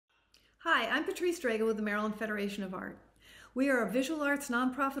Hi, I'm Patrice Drago with the Maryland Federation of Art. We are a visual arts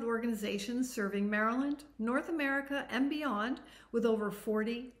nonprofit organization serving Maryland, North America, and beyond with over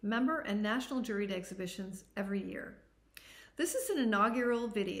 40 member and national juried exhibitions every year. This is an inaugural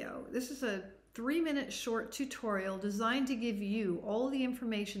video. This is a 3-minute short tutorial designed to give you all the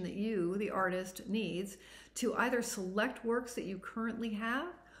information that you, the artist, needs to either select works that you currently have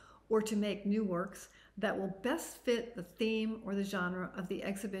or to make new works that will best fit the theme or the genre of the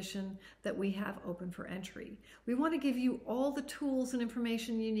exhibition that we have open for entry. We want to give you all the tools and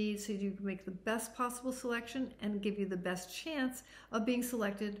information you need so you can make the best possible selection and give you the best chance of being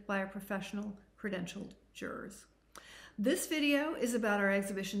selected by our professional credentialed jurors. This video is about our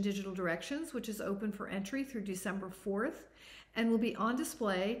exhibition Digital Directions, which is open for entry through December 4th and will be on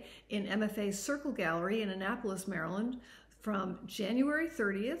display in MFA's Circle Gallery in Annapolis, Maryland from January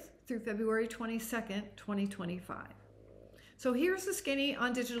 30th through February 22nd, 2025. So here's the skinny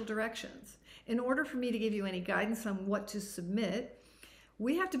on Digital Directions. In order for me to give you any guidance on what to submit,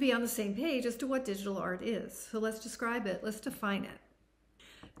 we have to be on the same page as to what digital art is. So let's describe it, let's define it.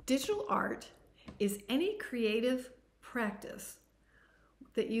 Digital art is any creative practice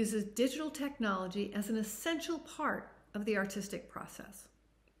that uses digital technology as an essential part of the artistic process.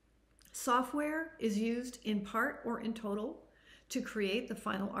 Software is used in part or in total to create the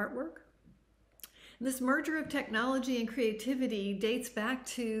final artwork. This merger of technology and creativity dates back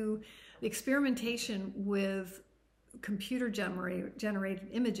to the experimentation with computer-generated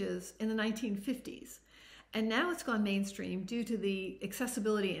images in the 1950s. And now it's gone mainstream due to the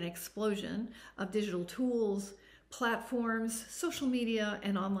accessibility and explosion of digital tools, platforms, social media,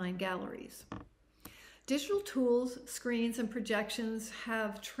 and online galleries. Digital tools, screens, and projections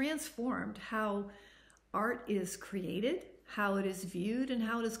have transformed how art is created, how it is viewed, and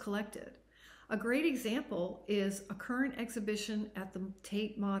how it is collected. A great example is a current exhibition at the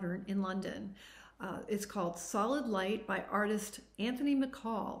Tate Modern in London. It's called Solid Light by artist Anthony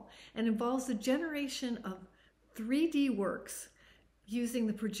McCall and involves the generation of 3D works using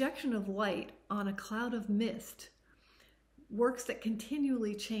the projection of light on a cloud of mist, works that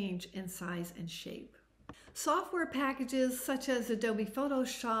continually change in size and shape. Software packages such as Adobe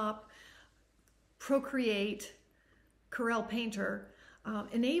Photoshop, Procreate, Corel Painter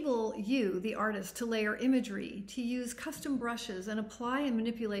enable you, the artist, to layer imagery, to use custom brushes and apply and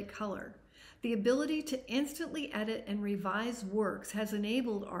manipulate color. The ability to instantly edit and revise works has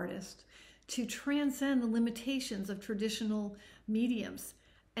enabled artists to transcend the limitations of traditional mediums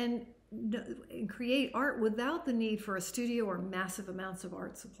and create art without the need for a studio or massive amounts of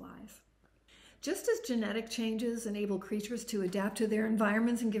art supplies. Just as genetic changes enable creatures to adapt to their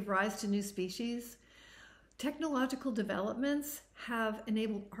environments and give rise to new species, technological developments have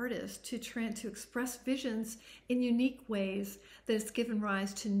enabled artists to express visions in unique ways that has given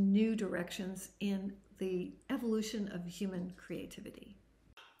rise to new directions in the evolution of human creativity.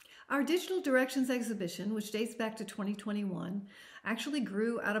 Our Digital Directions exhibition, which dates back to 2021, actually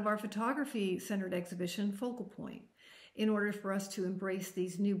grew out of our photography-centered exhibition, Focal Point, in order for us to embrace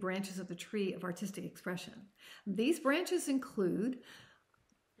these new branches of the tree of artistic expression. These branches include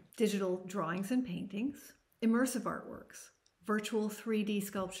digital drawings and paintings, immersive artworks, virtual 3D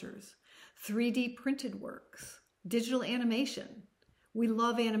sculptures, 3D printed works, digital animation. We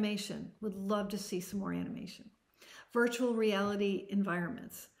love animation, would love to see some more animation. Virtual reality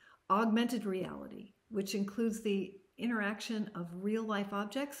environments, augmented reality, which includes the interaction of real-life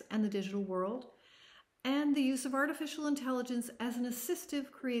objects and the digital world, and the use of artificial intelligence as an assistive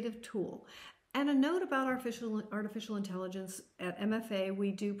creative tool. And a note about artificial intelligence at MFA,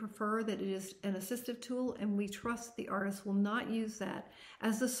 we do prefer that it is an assistive tool, and we trust the artist will not use that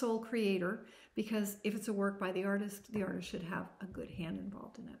as the sole creator, because if it's a work by the artist should have a good hand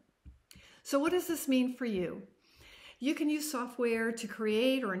involved in it. So what does this mean for you? You can use software to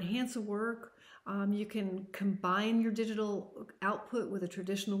create or enhance a work. You can combine your digital output with a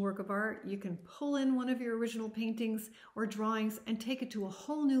traditional work of art. You can pull in one of your original paintings or drawings and take it to a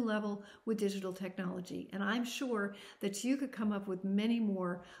whole new level with digital technology. And I'm sure that you could come up with many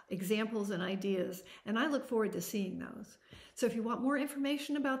more examples and ideas, and I look forward to seeing those. So if you want more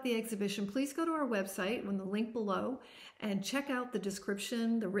information about the exhibition, please go to our website on the link below and check out the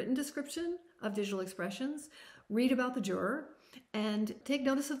description, the written description of Digital Expressions. Read about the Juror, and take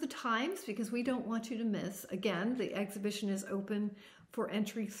notice of the times because we don't want you to miss. Again, the exhibition is open for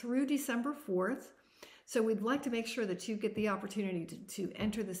entry through December 4th, so we'd like to make sure that you get the opportunity to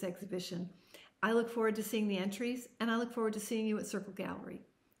enter this exhibition. I look forward to seeing the entries, and I look forward to seeing you at Circle Gallery.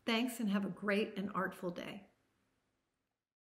 Thanks, and have a great and artful day.